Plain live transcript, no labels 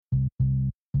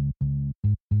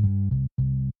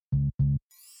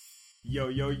Yo,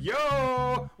 yo,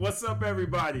 yo! What's up,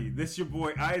 everybody? This your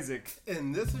boy Isaac.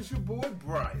 And this is your boy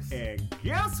Bryce. And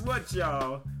guess what,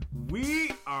 y'all?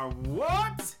 We are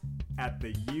what? At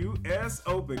the U.S.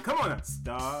 Open. Come on now.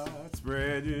 Start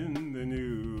spreading the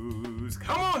news.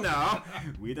 Come on now.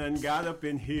 We done got up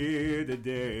in here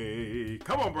today.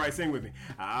 Come on, Bryce, sing with me.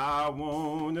 I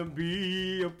want to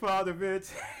be a part of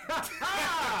it.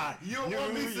 You don't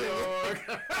want me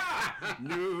York.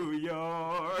 New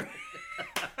York.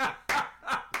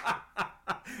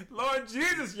 Lord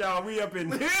Jesus, y'all, we up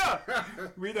in here.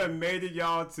 We done made it,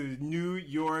 y'all, to New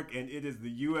York, and it is the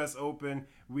U.S. Open.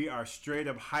 We are straight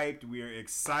up hyped. We are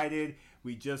excited.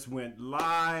 We just went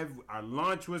live. Our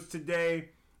launch was today.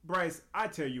 Bryce, I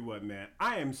tell you what, man,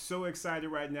 I am so excited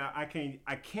right now. I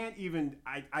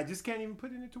just can't even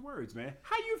put it into words, man.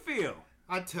 How you feel?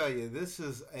 I tell you, this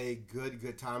is a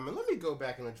good time. And let me go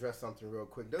back and address something real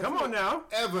quick. Come on now.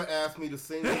 Ever ask me to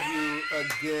sing with you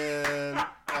again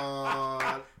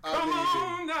on Come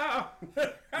on now.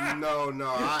 No.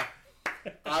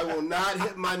 I will not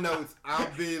hit my notes. I'll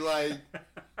be like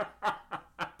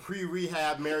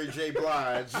pre-rehab Mary J.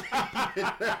 Blige.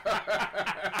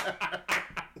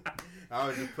 I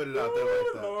would just put it out there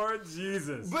like that. Lord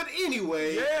Jesus. But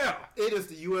anyway, yeah, it is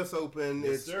the U.S. Open.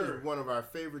 Yes, It's one of our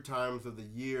favorite times of the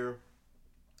year.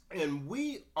 And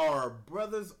we are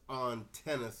brothers on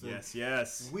tennis.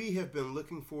 Yes. We have been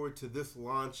looking forward to this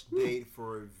launch date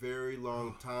for a very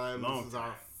long time. This is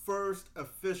our first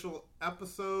official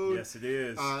episode. Yes, it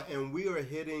is. And we are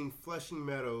hitting Flushing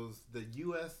Meadows, the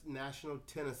U.S. National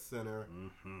Tennis Center,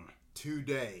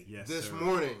 today. This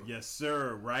morning. Yes,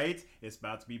 sir. Right? It's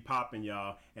about to be popping,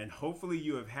 y'all. And hopefully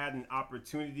you have had an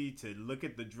opportunity to look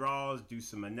at the draws, do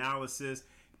some analysis,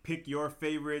 pick your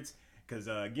favorites. Because,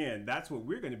 again, that's what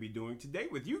we're going to be doing today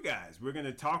with you guys. We're going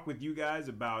to talk with you guys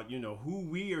about, who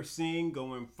we are seeing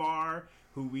going far,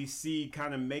 who we see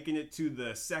kind of making it to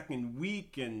the second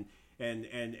week, and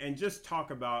just talk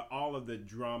about all of the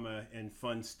drama and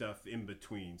fun stuff in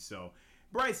between. So,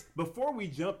 Bryce, before we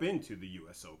jump into the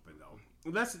U.S. Open, though,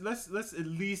 let's at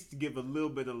least give a little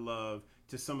bit of love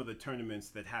to some of the tournaments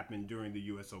that happened during the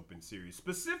U.S. Open series.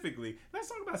 Specifically, let's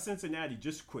talk about Cincinnati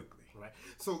just quickly. Right.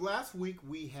 So last week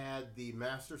we had the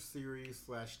Master Series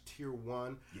 / Tier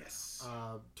 1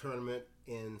 tournament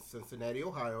in Cincinnati,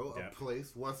 Ohio, a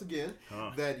place, once again,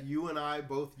 that you and I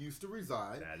both used to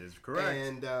reside. That is correct.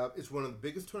 And it's one of the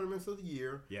biggest tournaments of the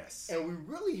year. Yes. And we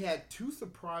really had two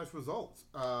surprise results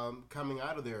coming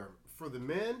out of there. For the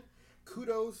men,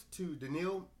 kudos to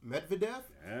Daniil Medvedev,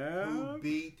 who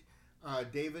beat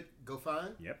David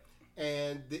Goffin. Yep.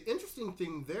 And the interesting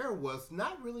thing there was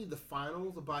not really the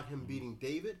finals about him beating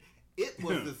David. It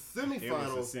was the semifinals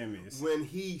It was the semis. when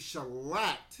he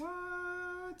shellacked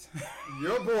What?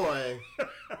 your boy,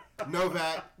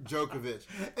 Novak Djokovic.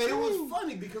 And it was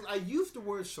funny because I used the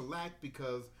word shellac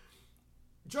because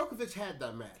Djokovic had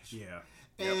that match. Yeah.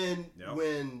 And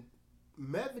when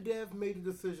Medvedev made a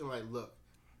decision like, look,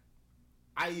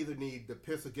 I either need the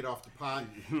piss or get off the pot,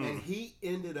 and he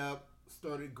ended up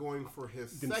started going for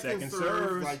his second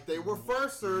serve like they were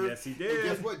first serve. Yes, he did. And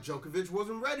guess what? Djokovic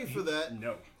wasn't ready for that.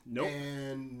 Nope.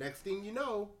 And next thing you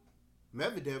know,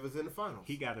 Medvedev is in the finals.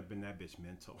 He got up in that bitch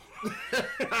mental.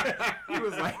 He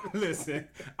was like, listen,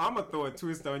 I'm going to throw a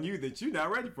twist on you that you're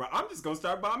not ready for. I'm just going to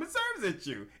start bombing serves at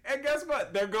you. And guess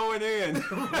what? They're going in.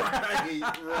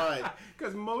 Right.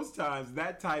 Because most times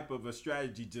that type of a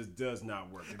strategy just does not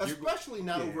work. Especially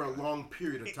not over a long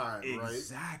period of time, right?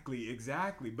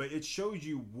 Exactly. But it shows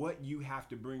you what you have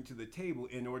to bring to the table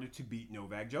in order to beat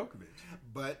Novak Djokovic.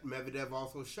 But Medvedev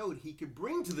also showed he could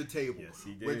bring to the table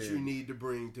what you need to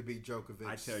bring to beat Djokovic.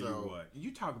 I tell you what, you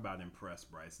talk about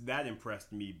impressed, Bryce. That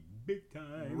impressed me big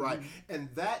time. Right. And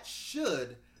that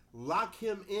should lock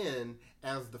him in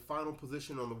as the final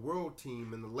position on the world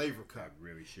team in the Laver Cup. It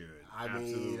really should.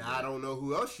 Absolutely. Mean, I don't know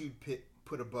who else you'd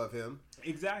put above him.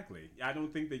 Exactly. I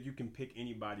don't think that you can pick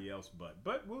anybody else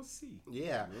but we'll see.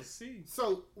 Yeah. We'll see.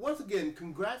 So, once again,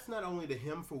 congrats not only to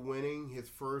him for winning his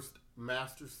first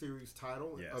Masters Series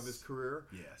title of his career,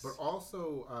 but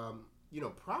also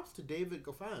props to David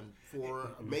Goffin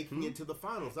for making it to the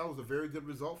finals. That was a very good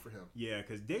result for him. Yeah,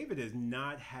 because David has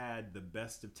not had the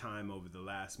best of time over the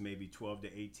last maybe 12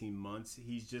 to 18 months.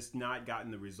 He's just not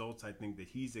gotten the results, I think, that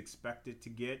he's expected to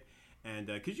get. And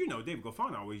because, David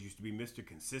Goffin always used to be Mr.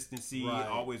 Consistency,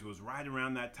 always was right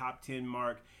around that top 10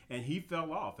 mark, and he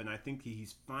fell off. And I think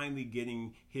he's finally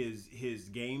getting his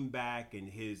game back and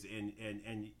his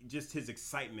and just his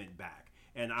excitement back.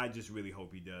 and I just really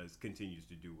hope he continues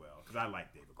to do well because I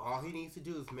like David Goffin. All he needs to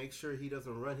do is make sure he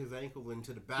doesn't run his ankle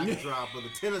into the backdrop of the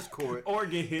tennis court or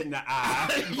get hit in the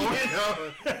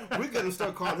eye. We're gonna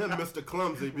start calling him Mr.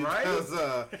 Clumsy because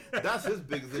that's his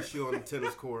biggest issue on the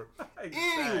tennis court.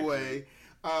 Exactly. Anyway.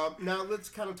 Now let's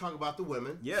kind of talk about the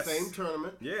women. Yes. Same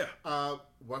tournament. Yeah.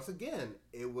 Once again,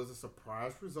 it was a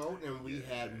surprise result, and we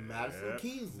had Madison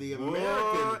Keys, the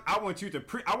American. I want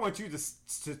you to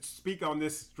speak on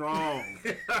this strong,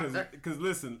 because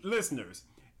listen, listeners,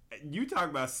 you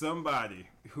talk about somebody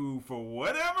who, for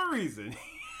whatever reason,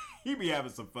 he be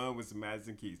having some fun with some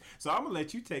Madison Keys. So I'm gonna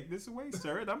let you take this away,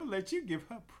 sir, and I'm gonna let you give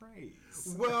her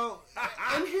praise. Well,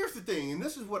 and here's the thing, and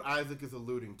this is what Isaac is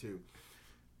alluding to.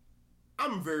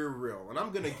 I'm very real, and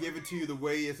I'm going to give it to you the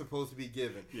way it's supposed to be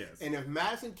given. Yes. And if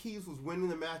Madison Keys was winning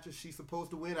the matches she's supposed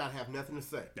to win, I'd have nothing to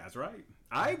say. That's right.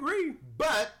 I agree.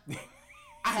 But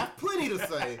I have plenty to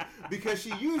say because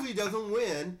she usually doesn't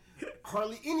win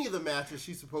hardly any of the matches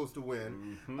she's supposed to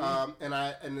win. Mm-hmm.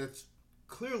 And it's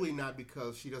clearly not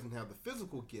because she doesn't have the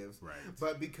physical gifts, right,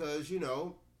 but because,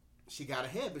 she got a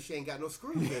head, but she ain't got no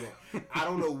screws in it. I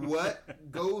don't know what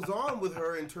goes on with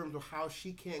her in terms of how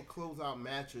she can't close out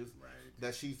matches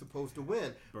that she's supposed to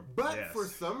win. But yes, for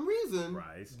some reason,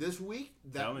 this week,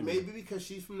 that maybe because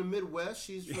she's from the Midwest,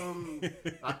 she's from,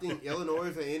 I think,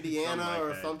 Illinois or Indiana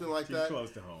or something like that. She's close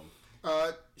to home.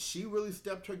 She really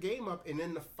stepped her game up. And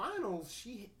in the finals,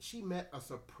 she met a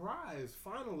surprise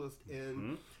finalist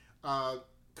in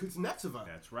Kuznetsova.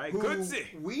 That's right. Kutzi.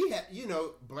 We had,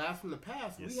 blast from the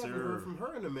past. Yes, we haven't heard from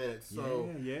her in a minute. So,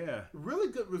 yeah.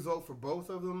 Really good result for both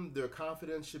of them. Their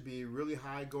confidence should be really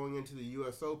high going into the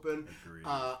U.S. Open. Agreed.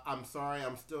 I'm sorry,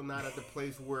 I'm still not at the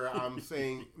place where I'm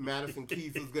saying Madison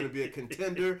Keys is going to be a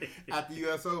contender at the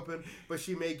U.S. Open, but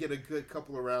she may get a good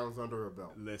couple of rounds under her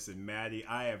belt. Listen, Maddie,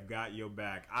 I have got your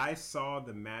back. I saw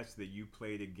the match that you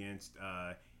played against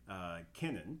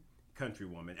Kenin,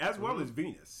 Countrywoman, as well as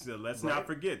Venus. So let's not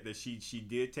forget that she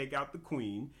did take out the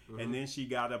queen, and then she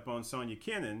got up on Sonia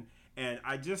Kenin, and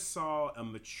I just saw a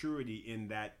maturity in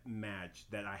that match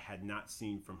that I had not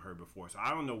seen from her before. So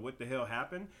I don't know what the hell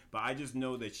happened, but I just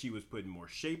know that she was putting more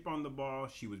shape on the ball,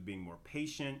 she was being more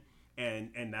patient,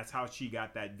 and that's how she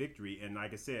got that victory. And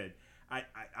like I said,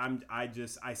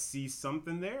 I see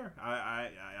something there.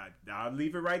 I'll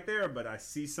leave it right there, but I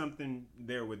see something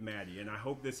there with Maddie, and I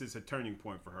hope this is a turning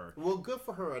point for her. Well, good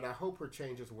for her, and I hope her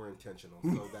changes were intentional,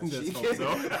 so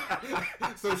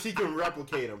that so she can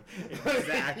replicate them.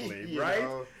 Exactly, right?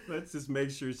 Let's just make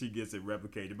sure she gets it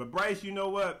replicated. But Bryce, you know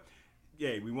what?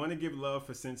 Yeah, we want to give love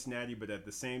for Cincinnati, but at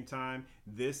the same time,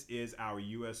 this is our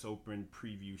U.S. Open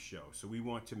preview show. So we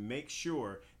want to make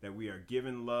sure that we are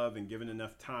giving love and giving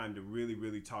enough time to really,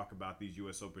 really talk about these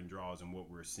U.S. Open draws and what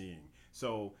we're seeing.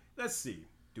 So let's see.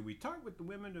 Do we talk with the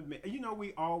women?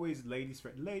 We always ladies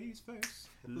first. Ladies first.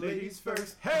 Ladies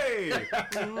first. Hey!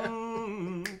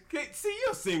 Okay, see,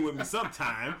 you'll sing with me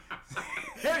sometime.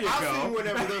 There you go. I'll sing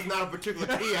whenever there's not a particular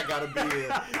key I gotta be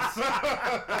in.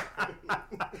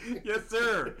 Yes,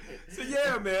 sir. So,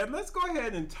 yeah, man, let's go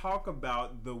ahead and talk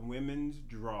about the women's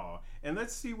draw. And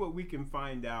let's see what we can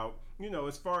find out,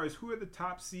 as far as who are the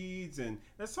top seeds. And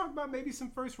let's talk about maybe some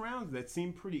first rounds that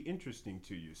seem pretty interesting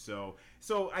to you. So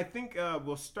I think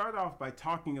we'll start off by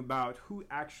talking about who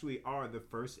actually are the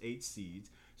first 8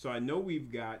 seeds. So I know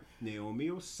we've got Naomi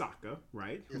Osaka,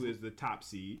 right, who is the top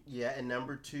seed. Yeah, and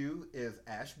number 2 is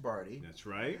Ash Barty. That's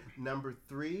right. Number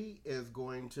 3 is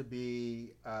going to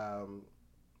be... I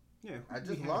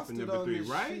just lost it number on 3,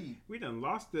 right? Sheet. We done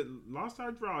lost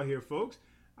our draw here, folks.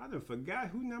 I done forgot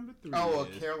who number 3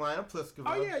 is. Carolina Pliskova.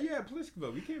 Oh, yeah,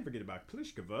 Pliskova. We can't forget about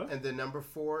Pliskova. And then number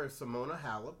 4 is Simona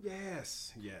Halep.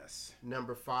 Yes.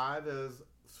 Number 5 is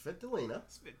Svitolina.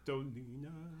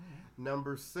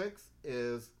 Number 6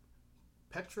 is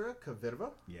Petra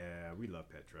Kvitova. Yeah, we love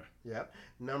Petra. Yep.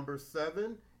 Number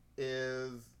 7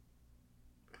 is...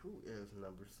 Who is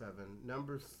number 7?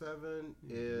 Number 7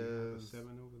 is...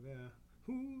 7 over there.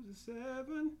 Who's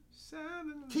the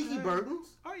 7? Kiki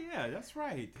Bertens. Oh, yeah, that's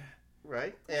right.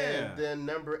 Right. And then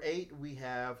number 8, we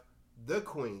have the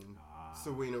Queen,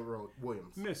 Serena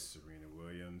Williams. Miss Serena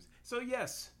Williams. So,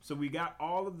 yes. So, we got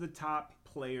all of the top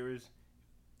players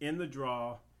in the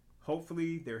draw.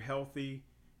 Hopefully, they're healthy.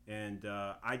 And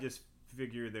I just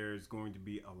figure there's going to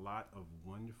be a lot of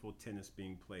wonderful tennis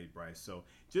being played, Bryce. So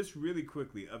just really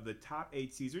quickly, of the top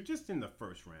 8 seeds, or just in the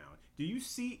first round, do you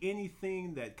see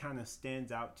anything that kind of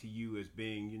stands out to you as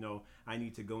being, you know, I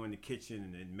need to go in the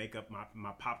kitchen and make up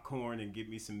my popcorn and get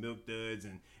me some Milk Duds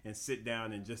and sit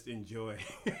down and just enjoy?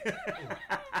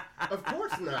 Of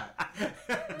course not.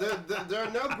 There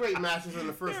are no great matches in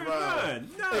the first round.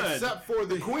 None. Except for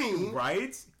the Queen.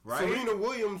 Right. Serena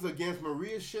Williams against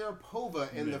Maria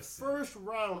Sharapova in the first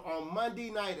round on Monday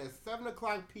night at 7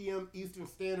 o'clock p.m. Eastern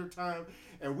Standard Time.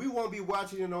 And we won't be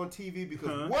watching it on TV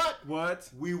because what?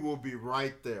 We will be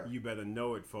right there. You better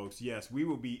know it, folks. Yes, we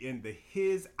will be in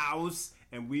his house,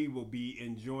 and we will be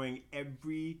enjoying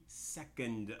every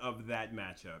second of that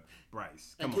matchup.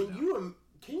 Bryce, come on.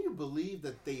 Can you believe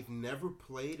that they've never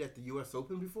played at the U.S.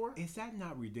 Open before? Is that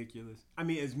not ridiculous? I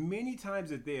mean, as many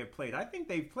times that they have played, I think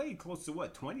they've played close to,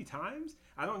 20 times?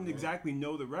 I don't exactly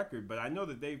know the record, but I know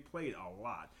that they've played a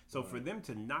lot. So for them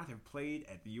to not have played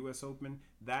at the U.S. Open,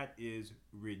 that is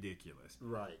ridiculous.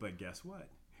 Right. But guess what?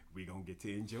 We're going to get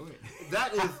to enjoy it.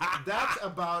 That's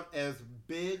about as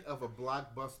big of a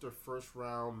blockbuster first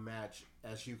round match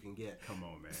as you can get. Come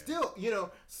on, man. Still,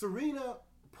 Serena,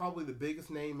 probably the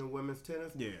biggest name in women's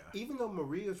tennis. Yeah. Even though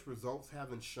Maria's results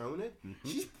haven't shown it,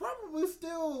 she's probably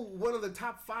still one of the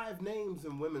top 5 names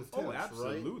in women's tennis. Oh,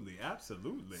 absolutely, right?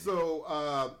 Absolutely.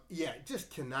 So, just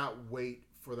cannot wait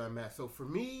for that match. So for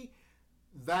me,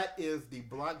 that is the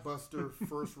blockbuster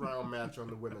first round match on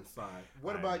the women's side.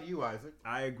 What about you, Isaac?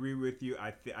 I agree with you.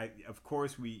 I of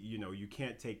course you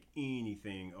can't take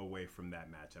anything away from that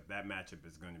matchup. That matchup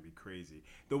is going to be crazy.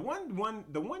 The one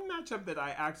matchup that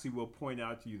I actually will point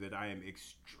out to you that I am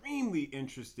extremely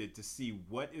interested to see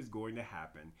what is going to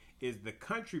happen is the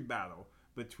country battle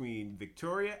between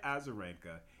Victoria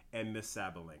Azarenka and Miss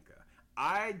Sabalenka.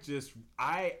 I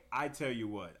tell you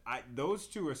what, those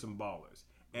two are some ballers.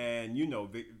 And,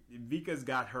 Vika's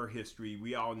got her history.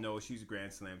 We all know she's a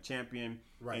Grand Slam champion.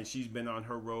 Right. And she's been on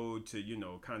her road to,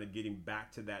 kind of getting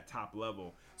back to that top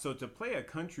level. So to play a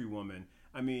country woman,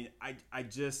 I mean,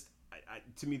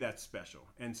 to me, that's special.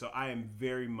 And so I am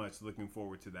very much looking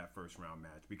forward to that first round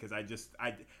match because I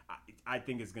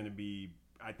think it's going to be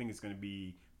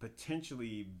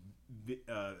potentially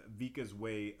Vika's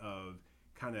way of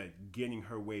kind of getting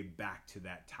her way back to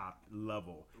that top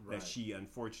level that she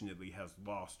unfortunately has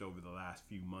lost over the last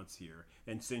few months here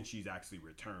and since she's actually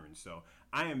returned. So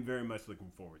I am very much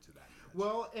looking forward to that match.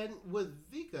 Well, and with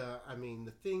Vika, I mean, the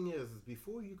thing is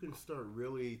before you can start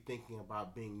really thinking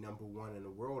about being number 1 in the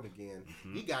world again,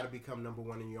 you got to become number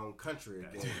 1 in your own country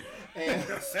again. And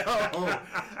so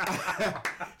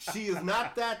she is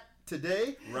not that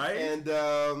today, right? And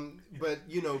but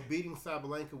beating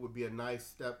Sabalenka would be a nice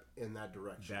step in that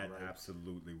direction. That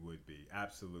absolutely would be,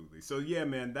 absolutely. So yeah,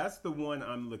 man, that's the one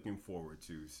I'm looking forward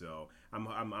to. So I'm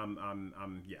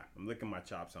licking my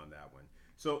chops on that one.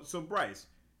 So Bryce,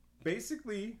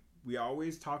 basically, we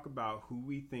always talk about who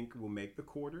we think will make the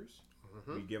quarters.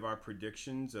 We give our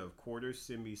predictions of quarters,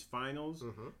 semis, finals.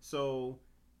 So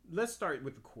let's start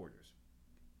with the quarters.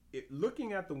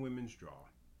 Looking at the women's draw,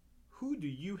 who do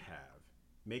you have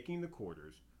making the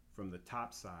quarters from the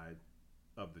top side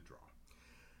of the draw?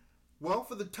 Well,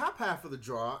 for the top half of the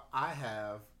draw, I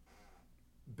have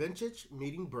Bencic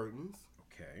meeting Bertens.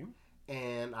 Okay.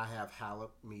 And I have Halep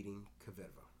meeting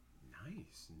Kvitova.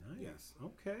 Nice. Yes.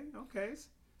 Okay.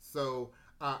 So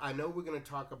I know we're going to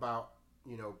talk about,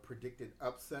 predicted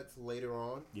upsets later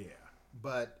on. Yeah.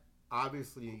 But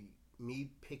obviously, me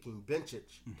picking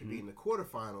Bencic to be in the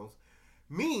quarterfinals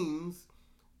means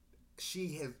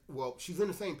she's in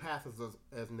the same path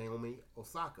as Naomi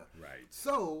Osaka. Right.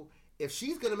 So if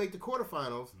she's going to make the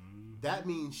quarterfinals, that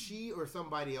means she or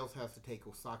somebody else has to take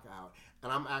Osaka out.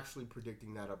 And I'm actually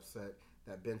predicting that upset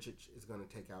that Bencic is going to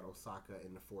take out Osaka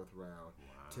in the 4th round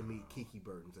to meet Kiki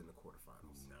Bertens in the quarterfinals.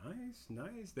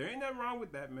 Nice. There ain't nothing wrong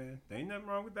with that, man. There ain't nothing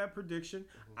wrong with that prediction.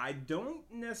 I don't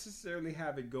necessarily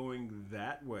have it going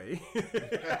that way.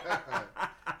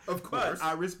 Of course. But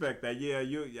I respect that. Yeah,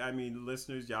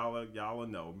 listeners, y'all will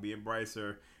know. Me and Bryce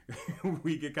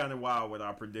we get kind of wild with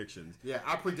our predictions. Yeah,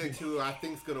 I predict who I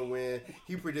think's going to win.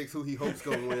 He predicts who he hopes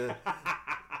going to win.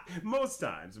 Most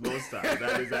times.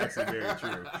 That is actually very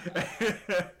true.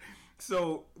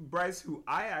 So, Bryce, who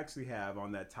I actually have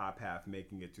on that top half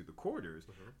making it to the quarters,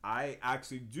 I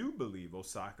actually do believe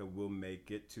Osaka will make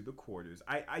it to the quarters.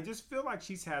 I just feel like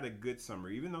she's had a good summer.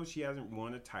 Even though she hasn't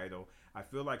won a title, I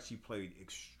feel like she played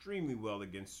extremely well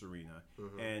against Serena.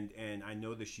 And I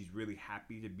know that she's really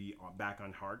happy to be back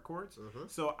on hard courts.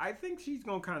 So I think she's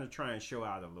going to kind of try and show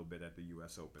out a little bit at the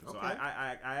U.S. Open. Okay. So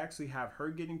I actually have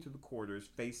her getting to the quarters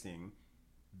facing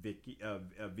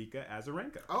Vika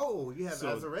Azarenka. Oh, you have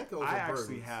Azarenka over I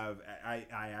actually have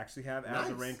nice.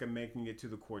 Azarenka making it to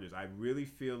the quarters. I really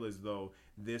feel as though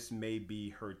this may be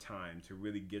her time to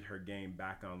really get her game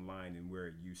back online and where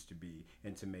it used to be,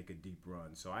 and to make a deep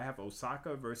run. So I have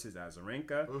Osaka versus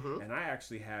Azarenka, and I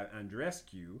actually have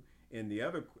Andreescu in the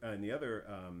other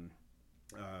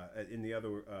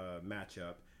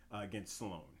matchup against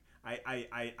Sloane.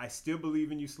 I still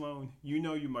believe in you, Sloane. You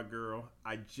know you my girl.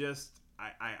 I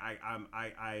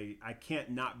can't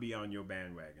not be on your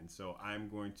bandwagon. So I'm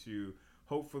going to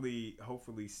hopefully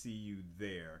see you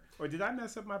there. Or did I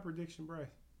mess up my prediction,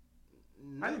 Bryce?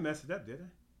 No. I didn't mess it up, did I?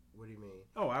 What do you mean?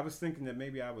 Oh, I was thinking that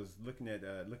maybe I was looking at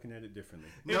it differently.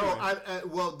 No,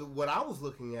 what I was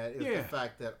looking at is the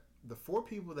fact that the 4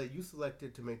 people that you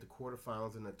selected to make the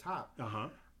quarterfinals in the top,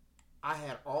 I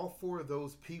had all 4 of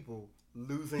those people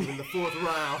losing in the 4th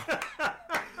round.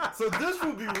 So this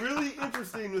will be really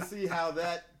interesting to see how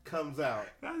that comes out.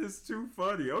 That is too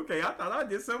funny. Okay, I thought I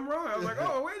did something wrong. I was like,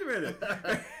 oh, wait a minute.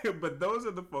 But those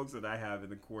are the folks that I have in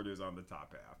the quarters on the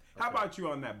top half. How about you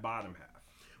on that bottom half?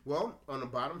 Well, on the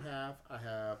bottom half, I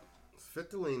have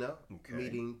Svitolina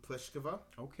meeting Pliskova.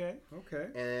 Okay.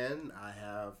 And I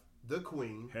have the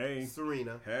Queen,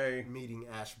 Serena, meeting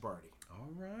Ash Barty.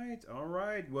 All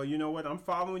right. Well, you know what? I'm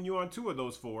following you on 2 of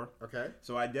those 4. Okay.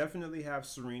 So I definitely have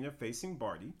Serena facing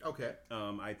Barty. Okay.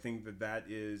 I think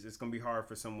it's going to be hard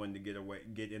for someone to get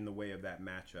in the way of that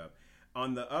matchup.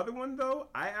 On the other one, though,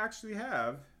 I actually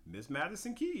have Miss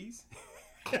Madison Keys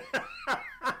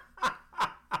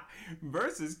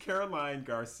versus Caroline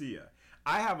Garcia.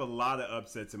 I have a lot of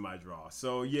upsets in my draw.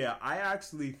 So, yeah, I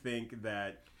actually think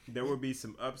that there will be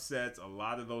some upsets. A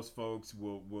lot of those folks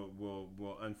will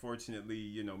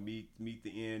unfortunately, meet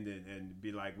the end and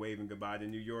be like waving goodbye to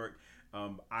New York.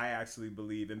 I actually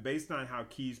believe, and based on how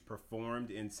Keys performed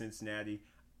in Cincinnati,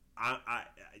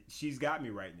 she's got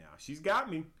me right now. She's got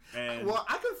me. And well,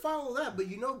 I can follow that, but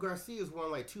Garcia's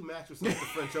won like 2 matches since the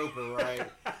French Open, right?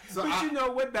 So you know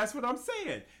what? That's what I'm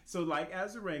saying. So like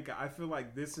Azarenka, I feel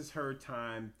like this is her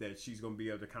time that she's going to be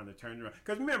able to kind of turn around.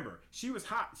 Because remember, she was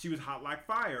hot. She was hot like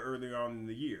fire earlier on in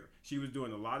the year. She was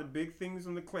doing a lot of big things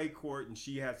on the clay court, and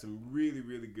she had some really,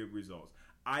 really good results.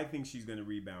 I think she's going to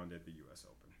rebound at the U.S.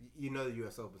 Open. You know the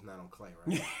U.S. Open's not on clay,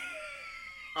 right?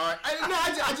 All right.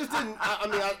 I just didn't.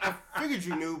 I figured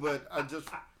you knew, but I just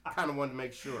kind of wanted to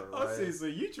make sure. Right? Oh, see, so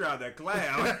you tried that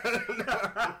clown.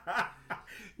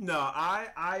 No,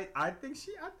 I think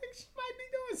she might be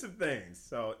doing some things.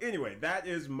 So anyway, that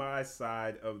is my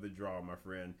side of the draw, my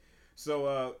friend.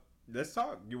 So let's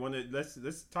talk. You want to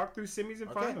let's talk through semis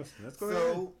and finals. Let's go ahead.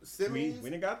 So semis, we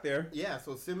didn't got there. Yeah.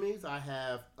 So semis, I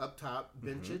have up top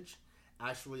Bencic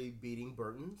actually beating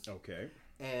Bertens. Okay.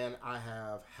 And I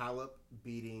have Halep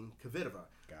beating Kvitova.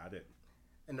 Got it.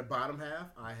 In the bottom half,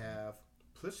 I have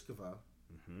Pliskova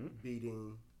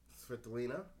beating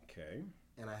Svitolina. Okay.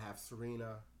 And I have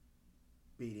Serena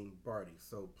beating Barty.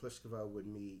 So Pliskova would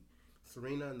meet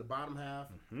Serena in the bottom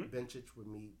half. Bencic would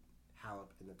meet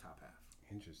Halep in the top half.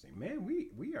 Interesting. Man,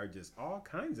 we are just all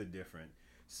kinds of different.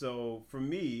 So for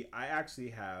me, I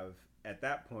actually have, at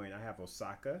that point, I have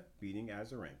Osaka beating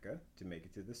Azarenka to make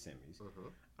it to the semis.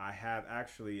 I have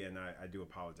actually, and I do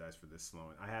apologize for this,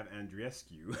 Sloane, I have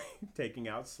Andreescu taking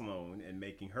out Sloane and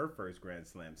making her first Grand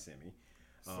Slam semi.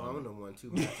 Sloane done won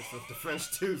 2 matches with the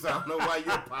French too, so I don't know why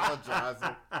you're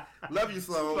apologizing. Love you,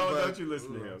 Sloane. Sloane, don't you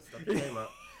listen to him. Stuff your name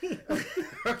up.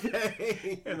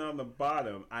 Okay. And on the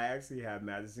bottom, I actually have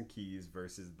Madison Keys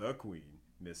versus the Queen,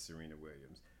 Miss Serena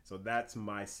Williams. So that's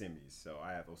my semis. So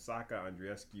I have Osaka,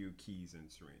 Andreescu, Keys,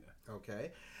 and Serena.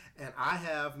 Okay. And I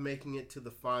have making it to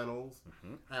the finals.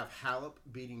 I have Halep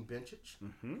beating Bencic.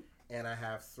 And I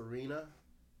have Serena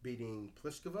beating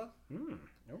Pliskova.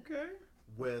 Okay.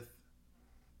 With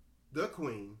the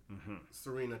Queen,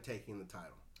 Serena taking the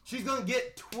title. She's going to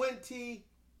get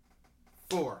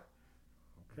 24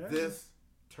 this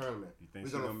tournament. We're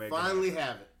going to finally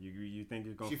have it. You think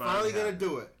you're going to She's finally going to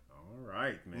do it. All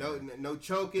right, man. No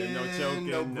choking,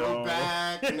 no broke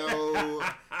back, no.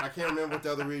 I can't remember what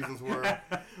the other reasons were,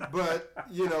 but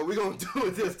we're gonna do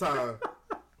it this time.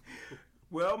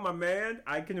 Well, my man,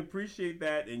 I can appreciate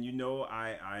that, and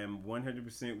I am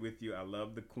 100% with you. I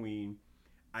love the Queen.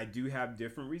 I do have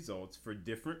different results for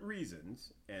different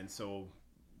reasons, and so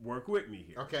work with me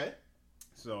here. Okay.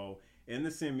 So in the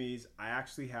semis, I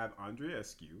actually have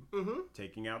Andreescu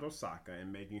taking out Osaka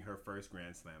and making her first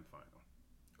Grand Slam final.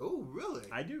 Oh, really?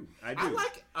 I do. I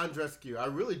like Andreescu. I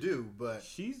really do, but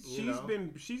she's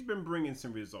been bringing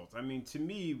some results. I mean, to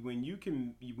me, when you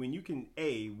can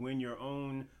win your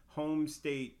own home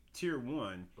state Tier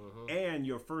 1, and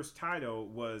your first title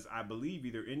was, I believe,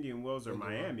 either Indian Wells or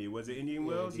Miami. Was it Indian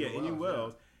Wells? Yeah, Indian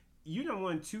Wells. You done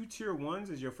won 2 Tier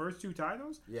 1s as your first 2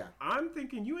 titles? Yeah. I'm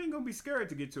thinking you ain't going to be scared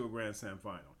to get to a Grand Slam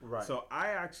final. Right. So I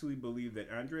actually believe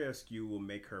that Andrea Escu will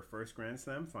make her first Grand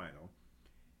Slam final.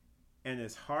 And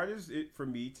as hard as it for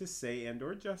me to say and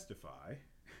or justify,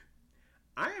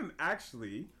 I am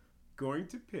actually going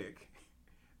to pick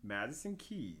Madison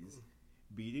Keys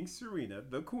beating Serena,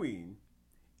 the Queen,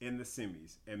 in the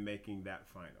semis and making that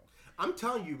final. I'm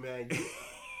telling you, man.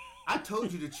 I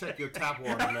told you to check your tap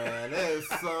water, man. There's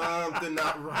something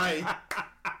not right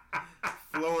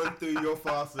flowing through your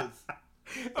faucets.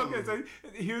 Okay, so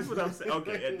here's what I'm saying.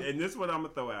 Okay, and this is what I'm going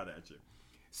to throw out at you.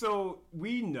 So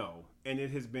we know, and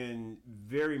it has been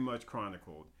very much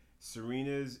chronicled,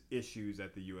 Serena's issues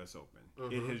at the U.S. Open.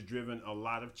 It has driven a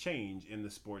lot of change in the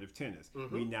sport of tennis.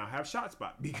 We now have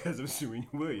ShotSpot because of Serena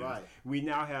Williams. Right. We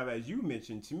now have, as you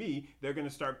mentioned to me, they're going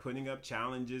to start putting up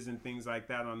challenges and things like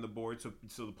that on the board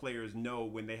so the players know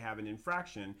when they have an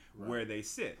infraction where they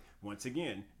sit. Once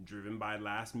again, driven by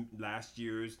last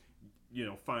year's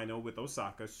final with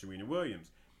Osaka, Serena Williams.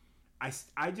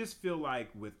 I just feel like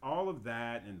with all of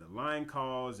that and the line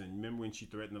calls, and remember when she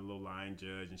threatened the little line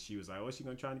judge and she was like, oh, is she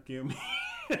going to try to kill me?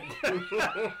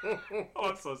 Oh,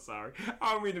 I'm so sorry.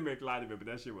 I don't mean to make light of it, but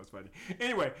that shit was funny.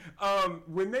 Anyway,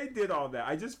 when they did all that,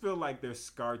 I just feel like there's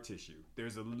scar tissue.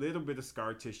 There's a little bit of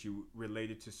scar tissue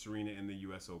related to Serena in the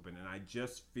U.S. Open, and I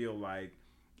just feel like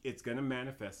it's going to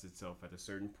manifest itself at a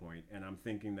certain point, and I'm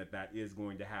thinking that is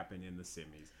going to happen in the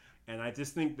semis. And I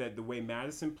just think that the way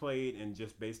Madison played, and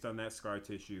just based on that scar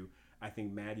tissue, I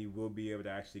think Maddie will be able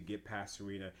to actually get past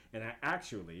Serena. And I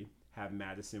actually have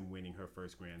Madison winning her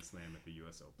first Grand Slam at the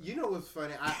U.S. Open. You know what's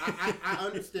funny? I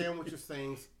understand what you're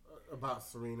saying about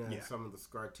Serena and some of the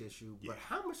scar tissue, but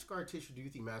how much scar tissue do you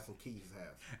think Madison Keys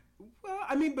has? Well,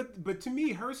 I mean, but to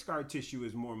me, her scar tissue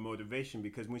is more motivation,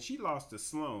 because when she lost to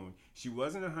Sloane, she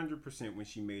wasn't 100% when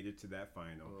she made it to that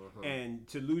final. And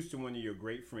to lose to one of your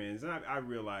great friends, and I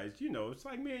realized, it's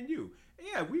like, man,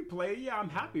 we play, I'm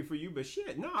happy for you, but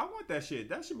shit, no, I want that shit.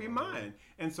 That should be mine.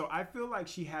 And so I feel like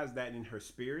she has that in her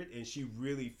spirit, and she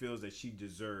really feels that she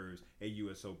deserves a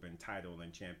U.S. Open title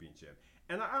and championship.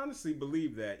 And I honestly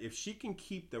believe that if she can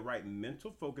keep the right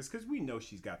mental focus, because we know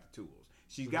she's got the tools.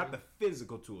 She's got the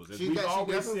physical tools, as we've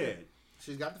always said.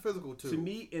 She's got the physical tools. To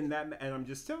me, in that, and I'm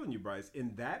just telling you, Bryce,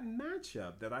 in that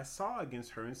matchup that I saw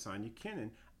against her and Sonia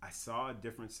Kennan, I saw a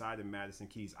different side of Madison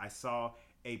Keys. I saw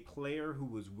a player who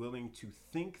was willing to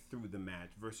think through the match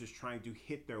versus trying to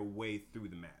hit their way through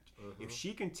the match. If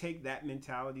she can take that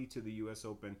mentality to the U.S.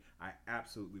 Open, I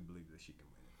absolutely believe that she can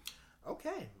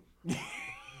win it. Okay.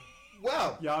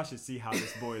 Well, y'all should see how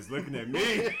this boy is looking at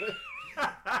me.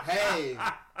 Hey,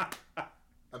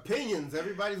 opinions.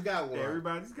 Everybody's got one.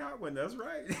 Everybody's got one. That's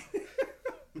right.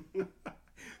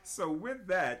 So with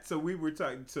that, we were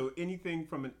talking. So anything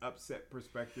from an upset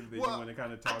perspective that you want to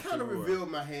kind of talk to? I kind of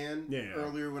revealed my hand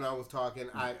earlier when I was talking.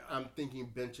 I'm thinking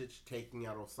Bencic taking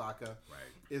out Osaka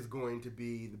is going to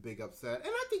be the big upset, and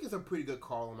I think it's a pretty good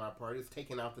call on my part. It's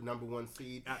taking out the number 1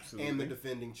 seed and the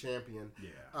defending champion.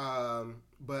 Yeah.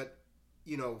 But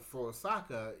for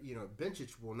Osaka,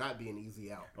 Bencic will not be an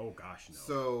easy out. Oh, gosh, no.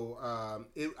 So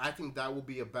I think that will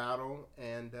be a battle,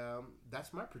 and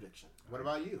that's my prediction. What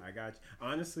about you? I got you.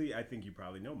 Honestly, I think you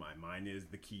probably know mine. Mine is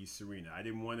the Keys Serena. I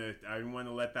didn't want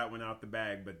to let that one out the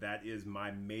bag, but that is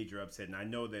my major upset. And I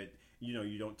know that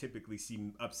you don't typically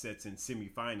see upsets in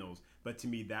semifinals, but to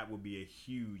me that would be a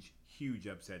huge, huge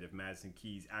upset if Madison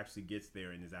Keys actually gets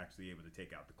there and is actually able to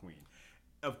take out the Queen.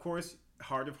 Of course,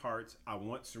 heart of hearts, I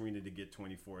want Serena to get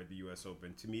 24 at the U.S.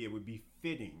 Open. To me, it would be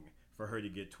fitting for her to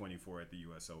get 24 at the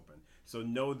U.S. Open. So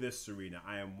know this, Serena.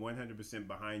 I am 100%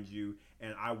 behind you,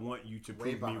 and I want you to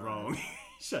prove me wrong.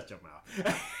 Shut your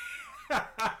mouth.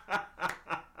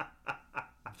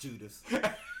 Judas.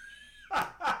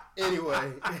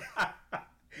 Anyway.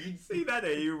 See, that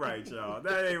ain't right, y'all.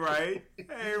 That ain't right.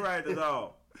 That ain't right at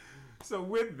all. So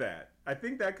with that, I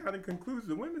think that kind of concludes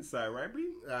the women's side, right,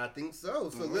 B? I think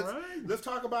so. So let's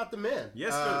talk about the men.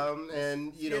 Yes, sir.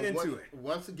 And get into it.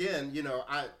 Once again,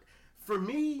 for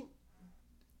me,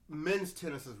 men's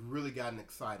tennis has really gotten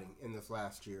exciting in this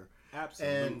last year.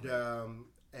 Absolutely.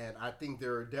 And I think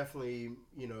there are definitely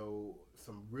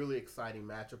some really exciting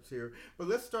matchups here. But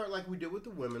let's start like we did with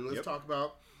the women. Let's talk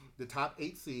about the top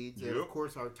 8 seeds. And, of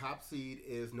course, our top seed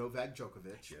is Novak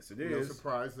Djokovic. Yes, it is. No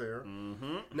surprise there.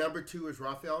 Number 2 is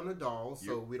Rafael Nadal,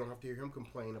 so we don't have to hear him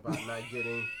complain about not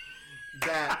getting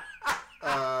that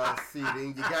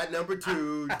seeding. You got number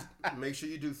 2. Make sure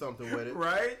you do something with it.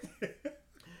 Right?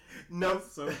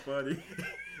 That's so funny.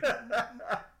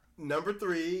 Number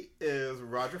 3 is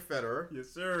Roger Federer. Yes,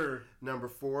 sir. Number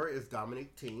 4 is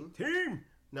Dominic Thiem.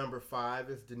 Number 5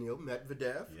 is Daniil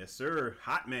Medvedev. Yes, sir.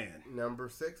 Hot man. Number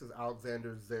 6 is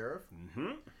Alexander Zverev.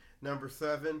 Mm-hmm. Number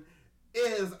 7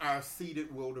 is our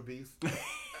seeded wildebeest,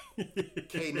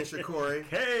 Kei Nishikori.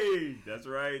 Hey, that's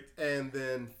right. And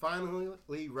then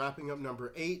finally, wrapping up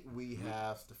number 8, we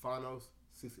have Stefanos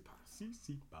Tsitsipas.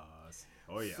 Tsitsipas.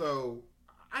 Oh, yeah. So,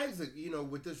 Isaac,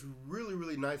 with this really,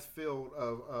 really nice field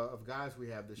of guys we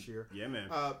have this year. Yeah, man.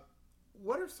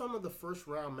 What are some of the first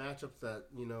round matchups that,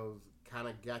 kind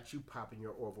of got you popping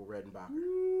your Orville Redenbacher?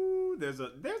 Ooh, there's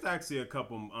actually a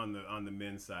couple on the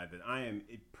men's side that I am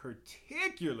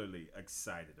particularly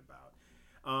excited about.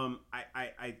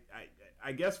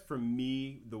 I guess for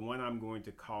me, the one I'm going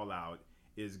to call out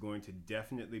is going to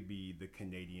definitely be the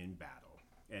Canadian battle,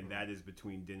 and that is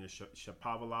between Denis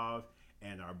Shapovalov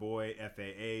and our boy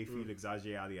FAA Felix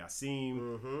Auger-Aliassime.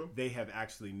 Mm-hmm. They have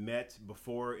actually met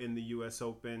before in the U.S.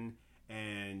 Open.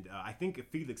 And I think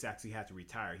Felix actually had to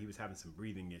retire. He was having some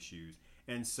breathing issues.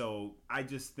 And so I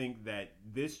just think that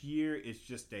this year is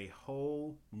just a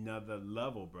whole nother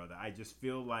level, brother. I just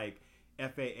feel like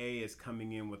FAA is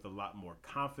coming in with a lot more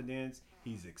confidence.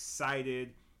 He's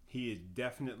excited. He is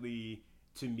definitely,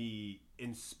 to me,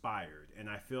 inspired. And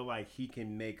I feel like he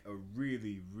can make a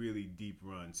really, really deep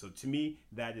run. So to me,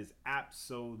 that is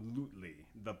absolutely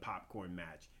the popcorn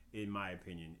match, in my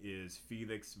opinion, is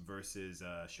Felix versus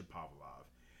Shapovalov.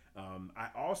 I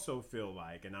also feel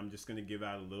like, and I'm just going to give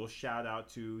out a little shout out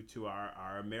to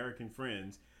our American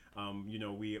friends.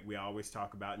 We always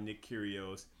talk about Nick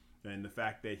Kyrgios and the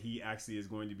fact that he actually is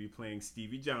going to be playing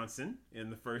Stevie Johnson in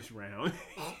the first round.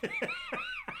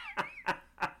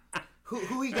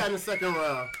 Who he got in the second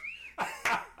round?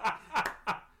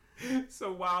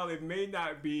 So while it may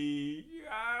not be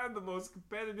the most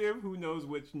competitive, who knows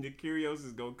which Nick Kyrgios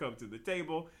is going to come to the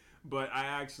table, but I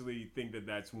actually think that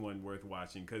that's one worth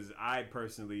watching because I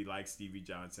personally like Stevie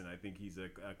Johnson. I think he's a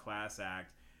class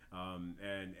act,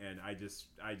 and I just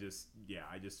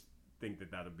think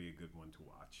that that'll be a good one to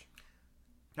watch.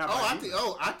 I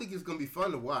think it's gonna be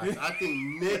fun to watch. I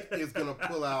think Nick is gonna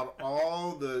pull out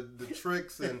all the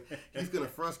tricks and he's gonna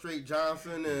frustrate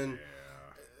Johnson and.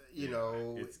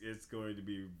 It's going to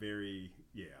be very,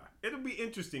 it'll be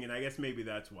interesting, and I guess maybe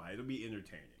that's why it'll be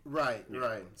entertaining. Right.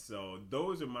 So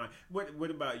those are my. What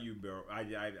about you, Bill?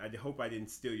 I hope I didn't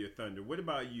steal your thunder. What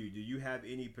about you? Do you have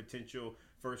any potential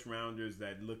first rounders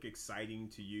that look exciting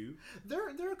to you? There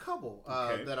are a couple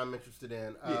that I'm interested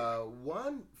in.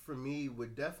 One for me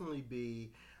would definitely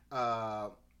be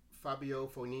Fabio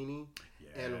Fognini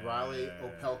and Riley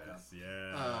Opelka.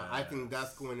 I think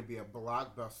that's going to be a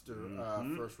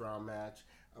blockbuster first round match.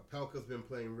 Opelka's been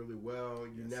playing really well.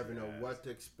 You never know what to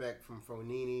expect from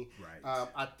Fognini. Right.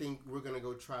 I think we're going to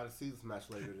go try to see this match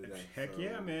later today. Heck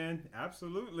yeah, man.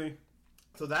 Absolutely.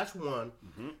 So that's one.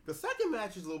 Mm-hmm. The second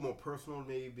match is a little more personal to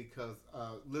me because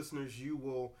listeners, you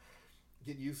will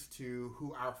get used to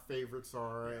who our favorites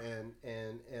are,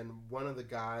 and one of the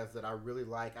guys that I really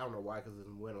like, I don't know why because he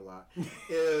doesn't win a lot,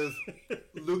 is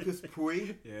Lucas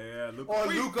Pouille.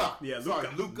 Luca.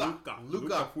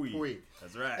 Luca Pouille.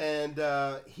 That's right. And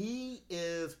he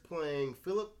is playing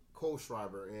Philip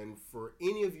Kohlschreiber, and for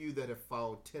any of you that have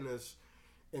followed tennis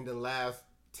in the last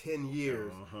 10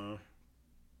 years,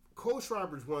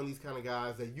 Kohlschreiber is one of these kind of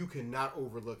guys that you cannot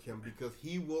overlook him because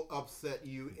he will upset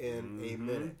you in a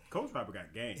minute. Kohlschreiber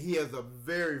got game. He has a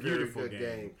very, very good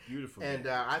game. Beautiful and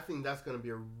game. I think that's going to be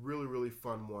a really, really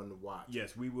fun one to watch.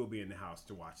 Yes, we will be in the house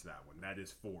to watch that one. That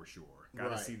is for sure.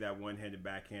 Got to see that one-handed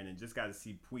backhand and just got to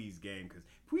see Pouille's game because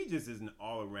Pouille just is an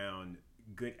all-around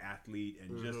good athlete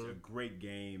and just a great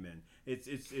game, and it's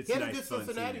he had a good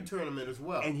Cincinnati tournament as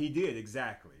well, and he did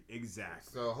exactly.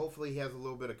 So hopefully he has a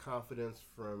little bit of confidence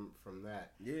from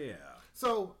that. Yeah.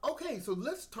 So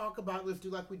let's do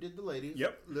like we did the ladies.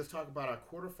 Yep. Let's talk about our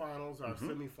quarterfinals, our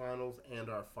semifinals, and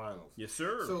our finals. Yes,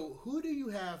 sir. So who do you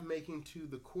have making it to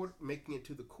the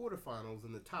quarterfinals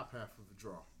in the top half of the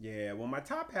draw? Yeah. Well, my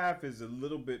top half is a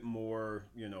little bit more,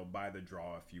 by the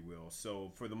draw, if you will.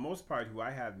 So for the most part, who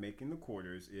I have making the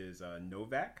quarters is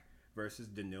Novak versus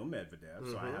Daniil Medvedev.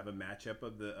 So I have a matchup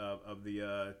of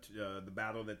the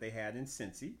battle that they had in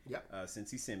Cincy,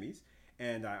 Cincy semis,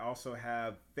 and I also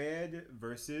have Fed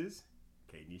versus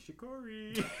Kei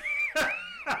Nishikori.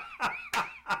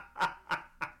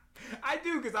 I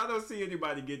do, because I don't see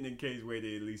anybody getting in Kei's way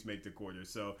to at least make the quarters.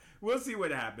 So we'll see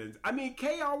what happens. I mean,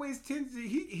 Kei always tends to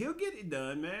he'll get it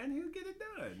done, man. He'll get it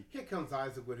done. Here comes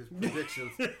Isaac with his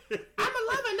predictions. I'm a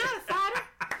lover, not a fighter.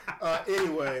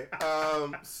 Anyway,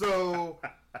 so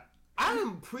I I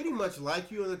am pretty much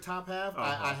like you in the top half.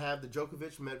 I have the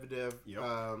Djokovic Medvedev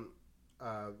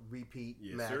repeat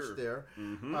match there,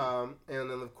 and then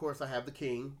of course I have the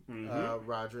King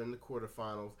Roger in the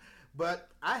quarterfinals. But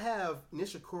I have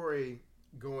Nishikori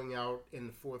going out in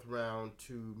the fourth round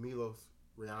to Milos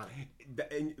Raonic.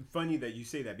 And funny that you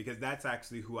say that because that's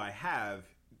actually who I have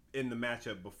in the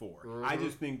matchup before. I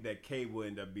just think that K will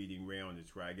end up beating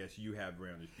Raonic, right? I guess you have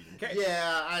Raonic beating K.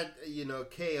 Yeah,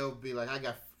 K will be like, I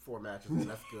got 4 matches and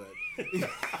that's good.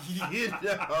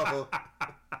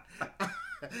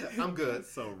 I'm good.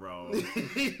 That's so wrong.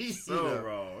 So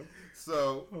wrong.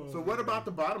 So what about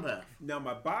the bottom half? Now,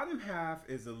 my bottom half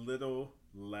is a little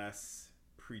less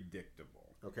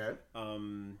predictable. Okay.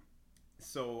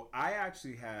 So I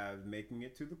actually have making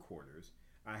it to the quarters.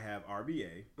 I have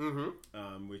RBA,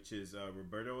 which is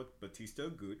Roberto Batista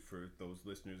Agut, for those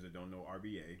listeners that don't know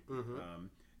RBA,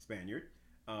 Spaniard,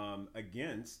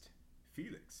 against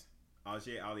Felix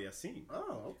Auger-Aliassime.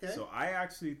 Oh, okay. So I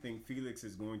actually think Felix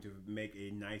is going to make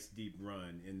a nice deep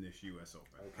run in this U.S.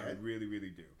 Open. Okay. I really, really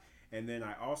do. And then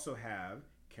I also have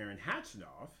Karen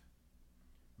Khachanov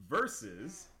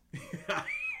versus...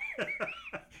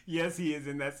 Yes, he is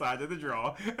in that side of the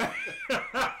draw.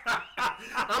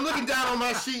 I'm looking down on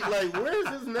my sheet like, where's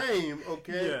his name?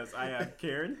 Okay. Yes, I have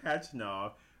Karen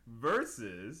Khachanov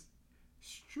versus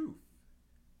Struff.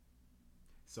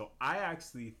 So I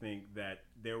actually think that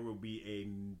there will be a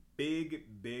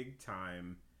big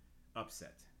time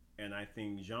upset. And I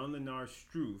think Jean-Léonard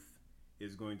Struff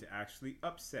is going to actually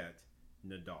upset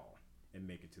Nadal and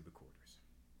make it to the quarters.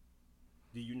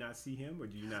 Do you not see him, or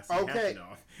do you not see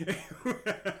Khachanov?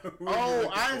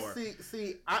 I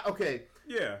see. Okay.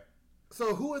 Yeah.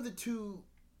 So who are the two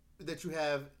that you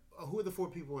have? Who are the 4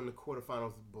 people in the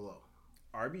quarterfinals below?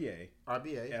 RBA,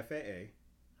 FAA,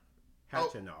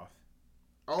 Khachanov.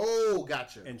 Oh,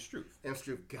 gotcha. And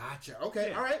Struff. Gotcha.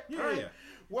 Okay. Yeah. All right. Yeah.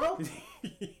 Well,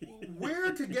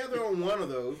 we're together on one of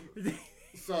those.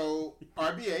 So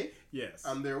RBA. Yes.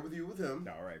 I'm there with you with him.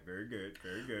 All right. Very good.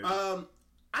 Very good.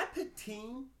 I picked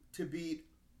Team to beat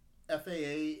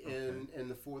FAA in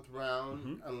the 4th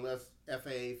round, unless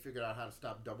FAA figured out how to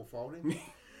stop double faulting.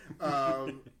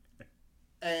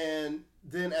 And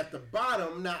then at the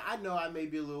bottom, now I know I may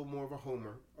be a little more of a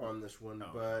homer on this one,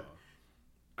 but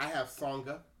I have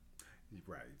Tsonga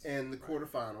in the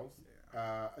quarterfinals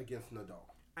against Nadal.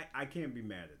 I can't be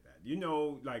mad at that.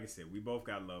 Like I said, we both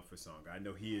got love for Tsonga. I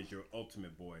know he is your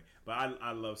ultimate boy, but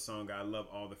I love Tsonga. I love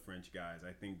all the French guys.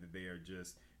 I think that they are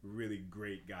just really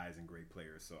great guys and great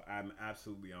players. So I'm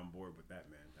absolutely on board with that,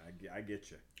 man. I get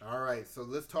you. All right, so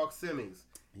let's talk semis.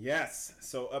 Yes.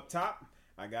 So up top,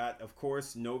 I got, of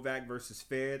course, Novak versus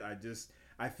Fed.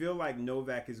 I feel like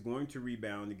Novak is going to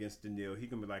rebound against Daniil. He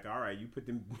can be like, all right, you put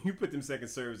them second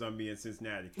serves on me in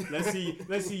Cincinnati. Let's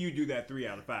see you do that 3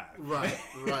 out of 5. Right.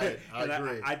 I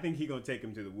agree. I think he's gonna take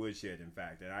him to the woodshed. In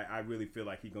fact, and I really feel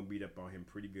like he's gonna beat up on him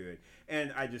pretty good.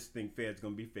 And I just think Fed's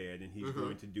gonna be Fed, and he's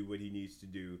going to do what he needs to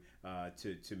do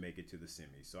to make it to the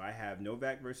semis. So I have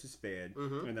Novak versus Fed,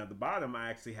 and at the bottom I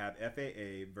actually have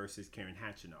FAA versus Karen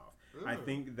Khachanov. I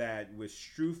think that with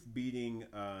Struff beating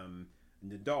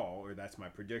Nadal, or that's my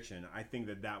prediction, I think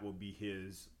that will be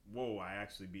his, I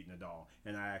actually beat Nadal.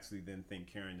 And I actually then think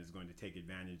Karen is going to take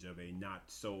advantage of a not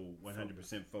so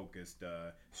 100% focused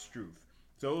Struff.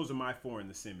 So those are my 4 in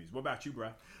the semis. What about you, bro?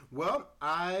 Well,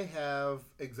 I have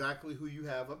exactly who you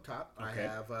have up top. Okay. I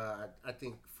have, I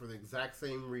think for the exact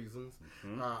same reasons,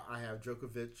 I have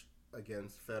Djokovic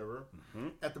against Federer.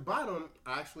 At the bottom,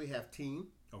 I actually have Team.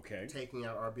 Okay. Taking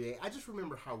out RBA. I just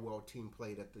remember how well Team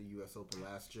played at the U.S. Open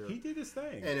last year. He did his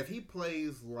thing. And if he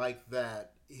plays like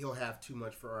that, he'll have too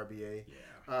much for RBA.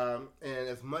 Yeah. And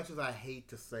as much as I hate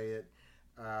to say it,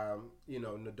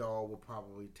 Nadal will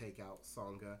probably take out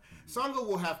Tsonga. Tsonga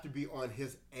will have to be on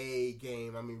his A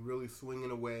game. I mean, really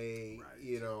swinging away,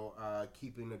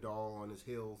 keeping Nadal on his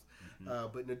heels.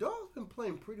 But Nadal's been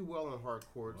playing pretty well on hard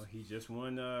courts. Well, he just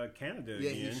won Canada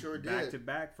again. He sure did. Back to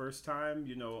back, first time,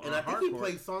 and on I think he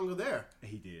played Tsonga there.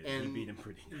 He did. And he beat him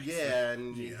pretty nice. Yeah,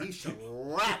 and he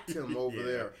shellacked him over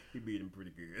there. He beat him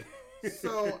pretty good.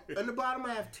 So, in the bottom,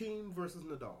 I have Team versus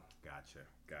Nadal. Gotcha.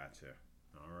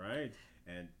 All right.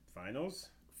 And finals?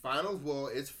 Well,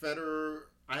 it's Federer.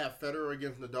 I have Federer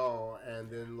against Nadal,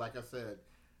 and then, like I said,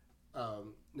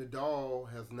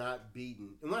 Nadal has not beaten.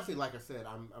 And when I say like I said,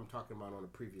 I'm talking about on a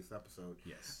previous episode.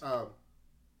 Yes.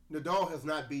 Nadal has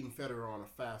not beaten Federer on a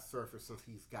fast surface since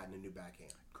he's gotten a new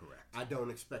backhand. Correct. I don't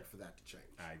expect for that to change.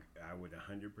 I would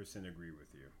 100% agree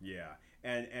with you. Yeah.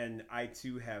 And I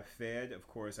too have Fed. Of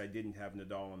course, I didn't have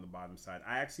Nadal on the bottom side.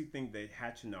 I actually think that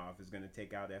Khachanov is going to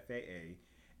take out FAA.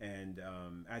 And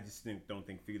I just don't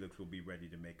think Felix will be ready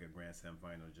to make a Grand Slam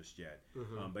final just yet.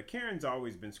 But Karen's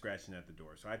always been scratching at the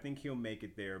door, so I think he'll make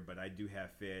it there. But I do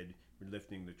have Fed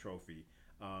lifting the trophy.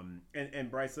 And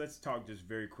Bryce, let's talk just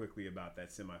very quickly about that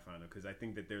semifinal, because I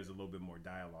think that there's a little bit more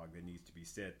dialogue that needs to be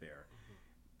said there.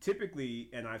 Typically,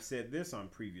 and I've said this on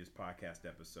previous podcast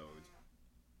episodes,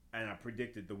 and I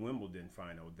predicted the Wimbledon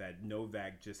final, that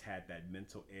Novak just had that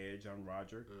mental edge on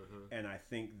Roger. And I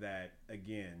think that,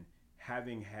 again,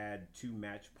 having had 2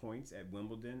 match points at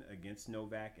Wimbledon against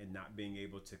Novak and not being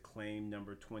able to claim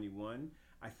number 21,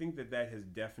 I think that has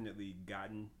definitely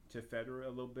gotten to Federer a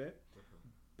little bit.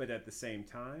 But at the same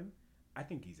time, I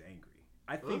think he's angry.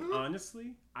 I think,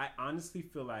 I honestly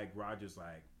feel like Roger's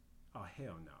like, oh,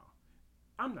 hell no.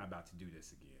 I'm not about to do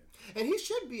this again. And he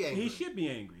should be angry. He should be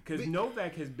angry because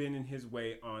Novak has been in his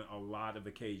way on a lot of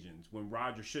occasions when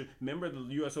Roger should. Remember the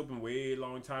U.S. Open way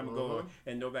long time ago,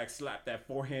 and Novak slapped that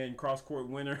forehand cross-court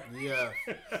winner? Yeah.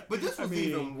 But this was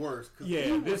even worse.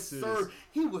 Yeah,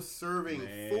 he was serving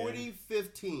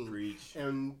 40-15. Preach.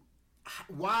 And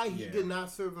why he did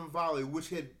not serve in volley, which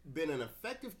had been an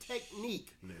effective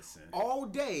technique all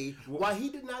day, why he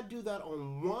did not do that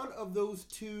on one of those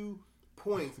 2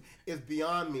 points is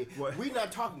beyond me. We're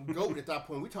not talking GOAT at that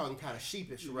point. We're talking kind of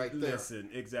sheepish right there. Listen,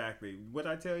 exactly. What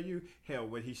I tell you, hell,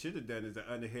 what he should have done is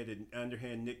an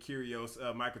underhand Nick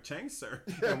Kyrgios, Michael Chang, sir,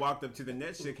 and walked up to the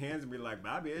net, shook hands, and be like,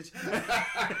 bye, bitch.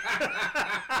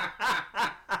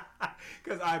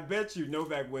 Because I bet you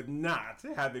Novak would not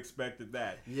have expected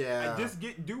that. Yeah. Just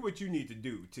do what you need to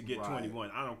do to get 21.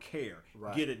 I don't care.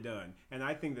 Get it done. And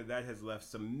I think that has left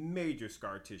some major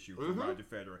scar tissue for Roger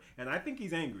Federer. And I think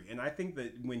he's angry. And I think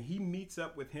that when he meets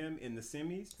up with him in the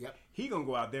semis, he going to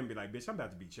go out there and be like, bitch, I'm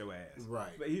about to beat your ass.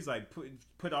 Right. But he's like,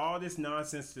 put all this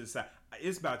nonsense to the side.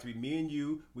 It's about to be me and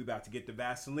you. We about to get the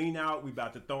Vaseline out. We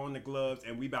about to throw in the gloves,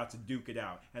 and we about to duke it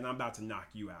out. And I'm about to knock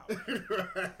you out.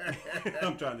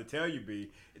 I'm trying to tell you,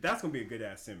 B. That's gonna be a good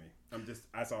ass semi.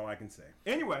 That's all I can say.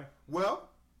 Anyway, well,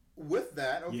 with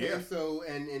that, so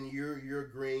and you're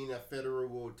agreeing that Federer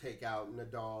will take out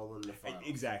Nadal in the final.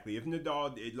 Exactly. If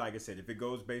Nadal, like I said, if it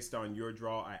goes based on your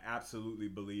draw, I absolutely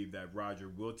believe that Roger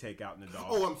will take out Nadal.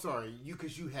 Oh, I'm sorry,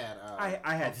 because you had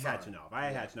I had Khachanov.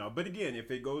 Khachanov. But again,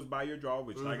 if it goes by your draw,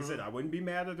 which like I said, I wouldn't be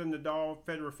mad at the Nadal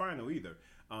Federer final either.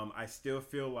 I still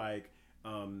feel like,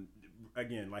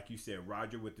 again, like you said,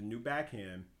 Roger with the new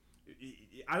backhand.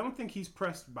 I don't think he's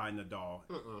pressed by Nadal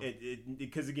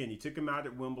because again he took him out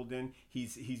at Wimbledon.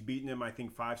 He's beaten him I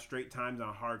think 5 straight times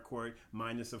on hard court,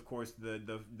 minus of course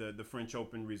the French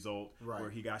Open result where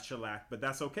he got shellacked. But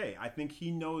that's okay. I think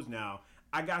he knows now.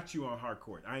 I got you on hard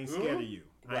court. I ain't scared of you.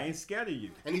 I ain't scared of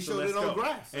you. And he showed it on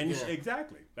grass. And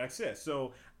exactly, that's it.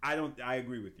 So I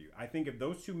agree with you. I think if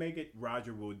those 2 make it,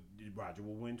 Roger will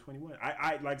win 21.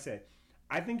 I like I said.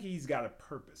 I think he's got a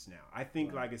purpose now. I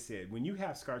think, like I said, when you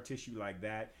have scar tissue like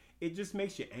that, it just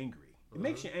makes you angry. It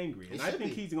makes you angry. And I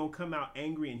think he's going to come out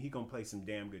angry and he's going to play some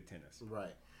damn good tennis.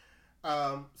 Right.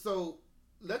 So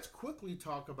let's quickly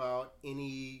talk about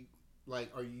any,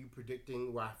 are you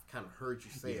predicting, I've kind of heard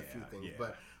you say a few things,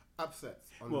 but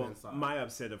upsets on the men's side. My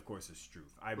upset, of course, is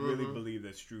Struff. I really believe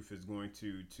that Struff is going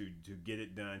to get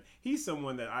it done. He's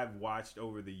someone that I've watched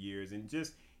over the years and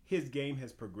just... his game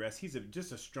has progressed. He's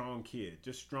just a strong kid,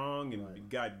 just strong and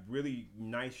got really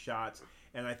nice shots.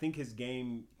 And I think his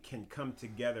game can come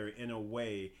together in a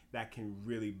way that can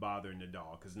really bother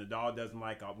Nadal, because Nadal doesn't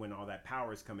like when all that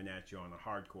power is coming at you on a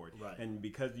hard court. Right. And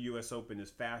because the U.S. Open is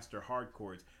faster hard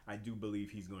courts, I do believe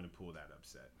he's going to pull that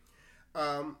upset.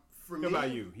 For me, how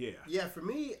about you? Yeah, for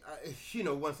me,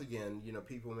 once again,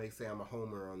 people may say I'm a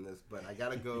homer on this, but I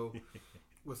got to go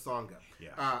with Tsonga.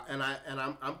 And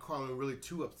I'm calling really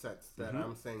 2 upsets that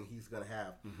I'm saying he's going to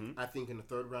have. I think in the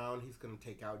 3rd round he's going to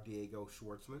take out Diego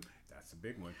Schwartzman. That's a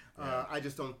big one. I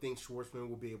just don't think Schwartzman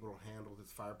will be able to handle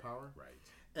his firepower. Right.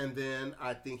 And then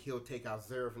I think he'll take out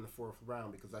Zverev in the 4th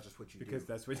round because that's just what you do. Because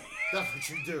that's what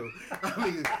you do. I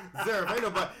mean,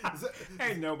 Zverev,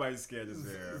 ain't nobody scared of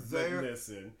Zverev.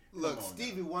 Listen, look,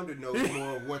 Stevie Wonder knows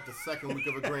more of what the second week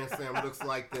of a Grand Slam looks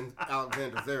like than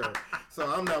Alexander Zverev. So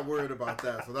I'm not worried about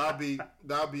that. So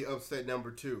that'll be upset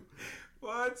number 2.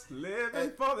 What's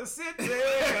living for the city?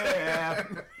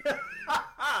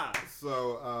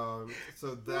 So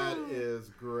that is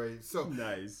great. So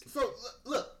nice. So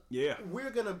look. Yeah.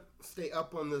 We're going to stay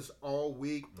up on this all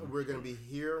week. We're going to be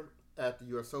here at the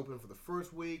U.S. Open for the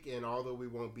first week, and although we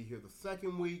won't be here the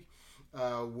second week,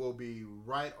 we'll be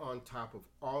right on top of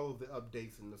all of the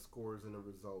updates and the scores and the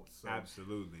results. So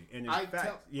absolutely. And in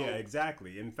fact,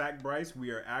 exactly. In fact, Bryce,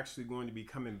 we are actually going to be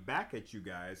coming back at you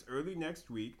guys early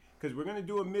next week because we're going to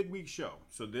do a midweek show.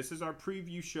 So this is our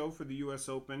preview show for the U.S.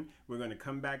 Open. We're going to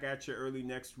come back at you early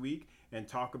next week and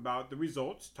talk about the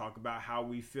results, talk about how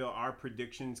we feel our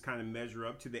predictions kind of measure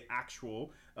up to the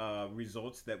actual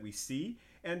results that we see.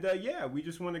 And we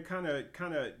just want to kind of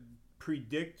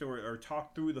predict or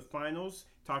talk through the finals,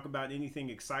 talk about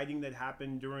anything exciting that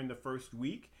happened during the first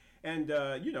week, and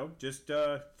just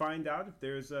find out if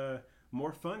there's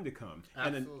more fun to come.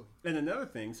 Absolutely. And another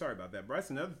thing, sorry about that, Bryce,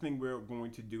 another thing we're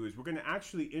going to do is we're going to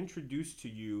actually introduce to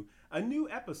you a new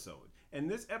episode. And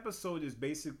this episode is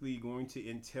basically going to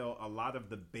entail a lot of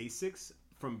the basics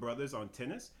from Brothers on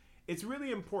Tennis. It's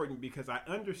really important because I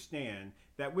understand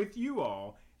that with you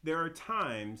all, there are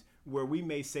times where we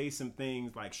may say some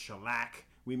things like shellac.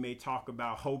 We may talk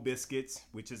about hoe biscuits,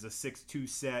 which is a 6-2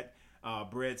 set,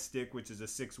 breadstick, which is a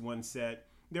 6-1 set.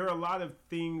 There are a lot of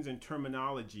things and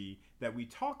terminology that we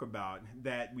talk about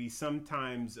that we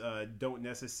sometimes don't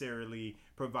necessarily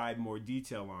provide more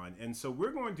detail on. And so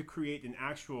we're going to create an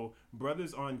actual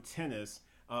Brothers on Tennis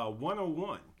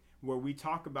 101, where we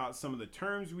talk about some of the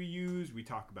terms we use, we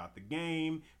talk about the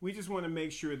game. We just want to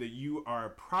make sure that you are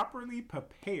properly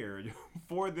prepared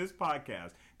for this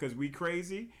podcast, because we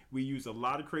use a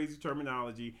lot of crazy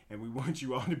terminology, and we want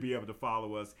you all to be able to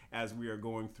follow us as we are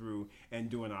going through and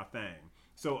doing our thing.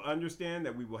 So understand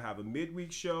that we will have a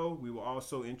midweek show. We will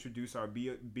also introduce our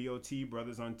BOT,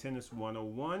 Brothers on Tennis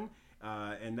 101,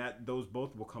 and those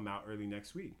both will come out early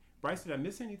next week. Bryce, did I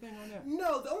miss anything on that?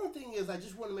 No, the only thing is I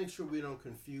just want to make sure we don't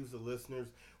confuse the listeners.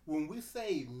 When we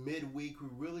say midweek, we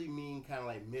really mean kind of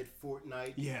like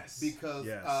mid-fortnight. Yes. Because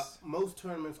most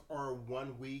tournaments are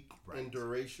 1 week in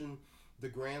duration. The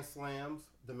Grand Slams,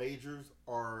 the majors,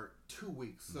 are 2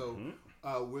 weeks. So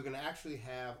we're going to actually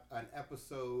have an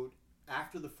episode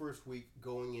after the first week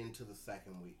going into the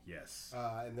second week. Yes.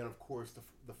 And then, of course,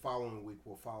 the following week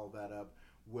we'll follow that up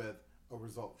with a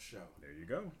results show. There you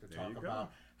go. To talk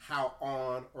about how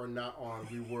on or not on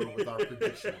we were with our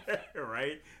predictions.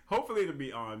 Right? Hopefully it'll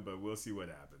be on, but we'll see what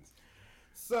happens.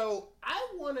 So I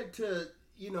wanted to,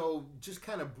 just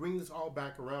kind of bring this all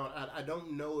back around. I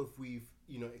don't know if we've,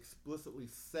 explicitly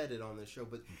said it on this show,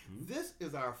 but this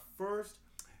is our first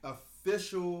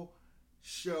official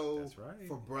show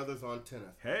for Brothers on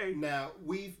Tennis. Hey. Now,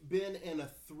 we've been in a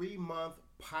 3-month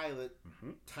pilot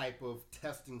type of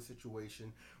testing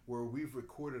situation where we've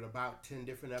recorded about 10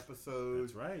 different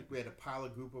episodes. That's right. We had a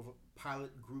pilot group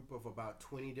of about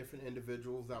 20 different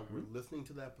individuals that were listening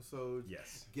to the episodes,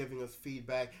 giving us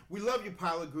feedback. We love you,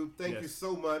 pilot group. Thank you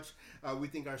so much. We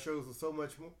think our shows are so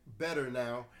much better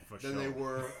now than they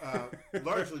were,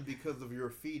 largely because of your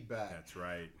feedback. That's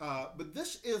right. But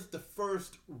this is the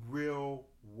first real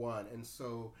one, and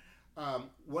so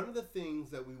one of the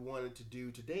things that we wanted to do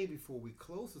today before we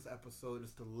close this episode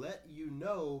is to let you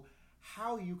know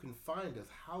how you can find us,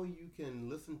 how you can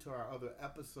listen to our other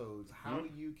episodes, how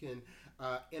you can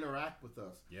interact with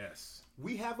us. Yes.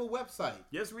 We have a website.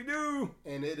 Yes, we do.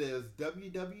 And it is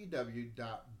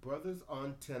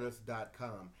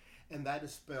www.brothersontennnis.com. And that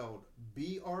is spelled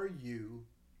BRUTHAS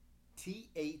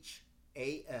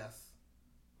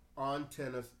on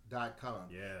tennis.com.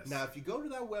 Yes. Now, if you go to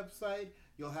that website,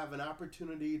 you'll have an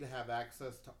opportunity to have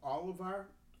access to all of our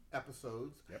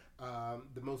episodes. Yep.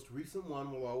 The most recent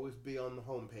one will always be on the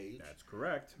homepage. That's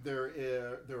correct. There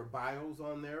are bios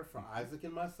on there for Isaac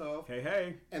and myself.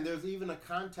 Hey. And there's even a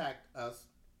contact us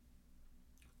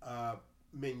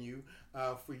menu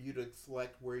for you to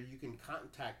select where you can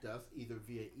contact us either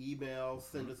via email,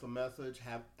 send us a message,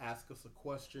 ask us a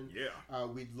question. Yeah.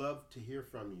 We'd love to hear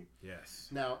from you. Yes.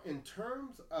 Now, in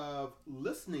terms of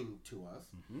listening to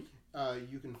us,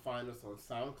 you can find us on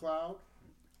SoundCloud,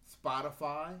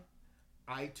 Spotify,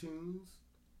 iTunes,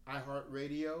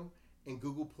 iHeartRadio, and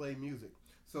Google Play Music.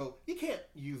 So you can't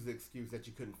use the excuse that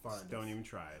you couldn't find us. Don't even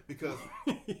try it. Because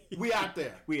we out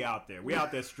there. We out there. We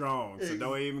out there strong. So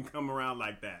don't even come around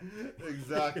like that.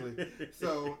 Exactly.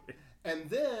 So, and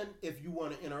then if you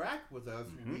want to interact with us,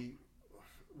 we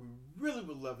really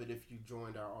would love it if you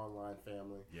joined our online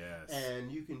family. Yes.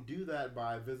 And you can do that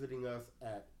by visiting us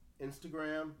at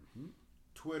Instagram,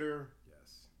 Twitter,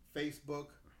 Facebook,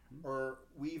 or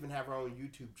we even have our own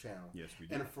YouTube channel. Yes, we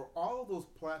do. And for all of those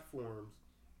platforms,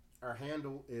 our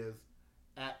handle is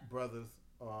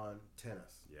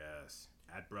 @BrothersOnTennis. Yes,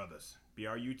 @Brothers.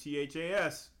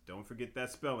 BRUTHAS. Don't forget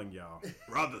that spelling, y'all.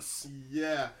 Brothers.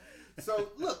 Yeah.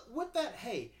 So, look, with that,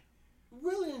 hey,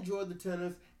 really enjoyed the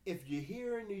tennis. If you're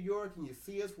here in New York and you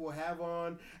see us, we'll have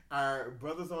on our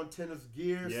Brothers on Tennis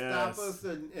gear. Yes. Stop us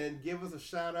and give us a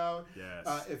shout out.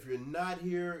 Yes. If you're not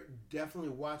here, definitely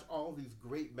watch all these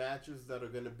great matches that are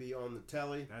going to be on the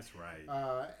telly. That's right.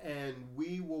 And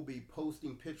we will be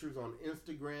posting pictures on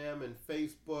Instagram and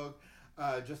Facebook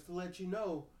just to let you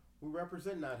know we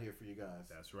represent Not Here for you guys.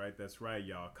 That's right,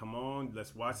 y'all. Come on,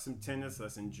 let's watch some tennis.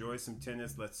 Let's enjoy some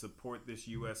tennis. Let's support this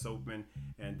U.S. Open.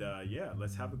 And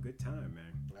let's have a good time,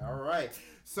 man. All right.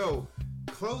 So,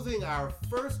 closing our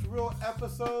first real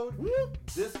episode,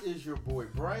 this is your boy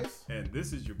Bryce. And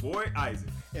this is your boy Isaac.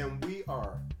 And we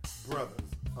are Brothers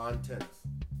on Tennis.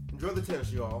 Enjoy the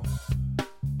tennis, y'all.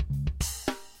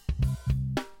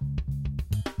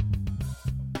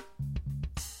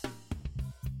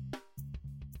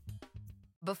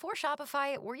 Before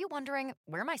Shopify, were you wondering,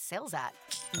 where are my sales at?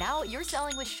 Now you're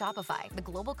selling with Shopify, the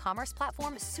global commerce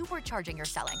platform supercharging your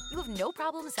selling. You have no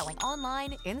problem selling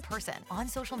online, in person, on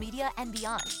social media, and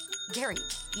beyond. Gary,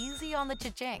 easy on the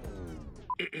cha-ching.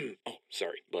 Oh,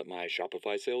 sorry, but my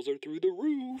Shopify sales are through the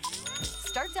roof.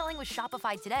 Start selling with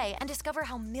Shopify today and discover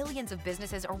how millions of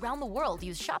businesses around the world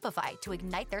use Shopify to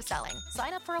ignite their selling.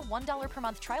 Sign up for a $1 per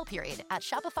month trial period at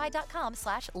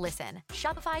shopify.com/listen.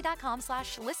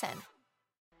 Shopify.com/listen.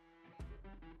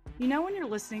 You know when you're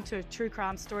listening to a true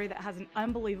crime story that has an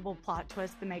unbelievable plot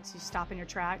twist that makes you stop in your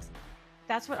tracks?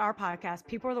 That's what our podcast,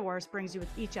 People Are the Worst, brings you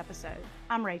with each episode.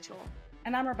 I'm Rachel.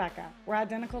 And I'm Rebecca. We're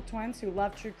identical twins who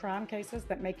love true crime cases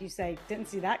that make you say, didn't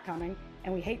see that coming,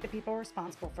 and we hate the people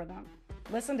responsible for them.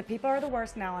 Listen to People Are the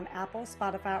Worst now on Apple,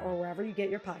 Spotify, or wherever you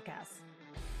get your podcasts.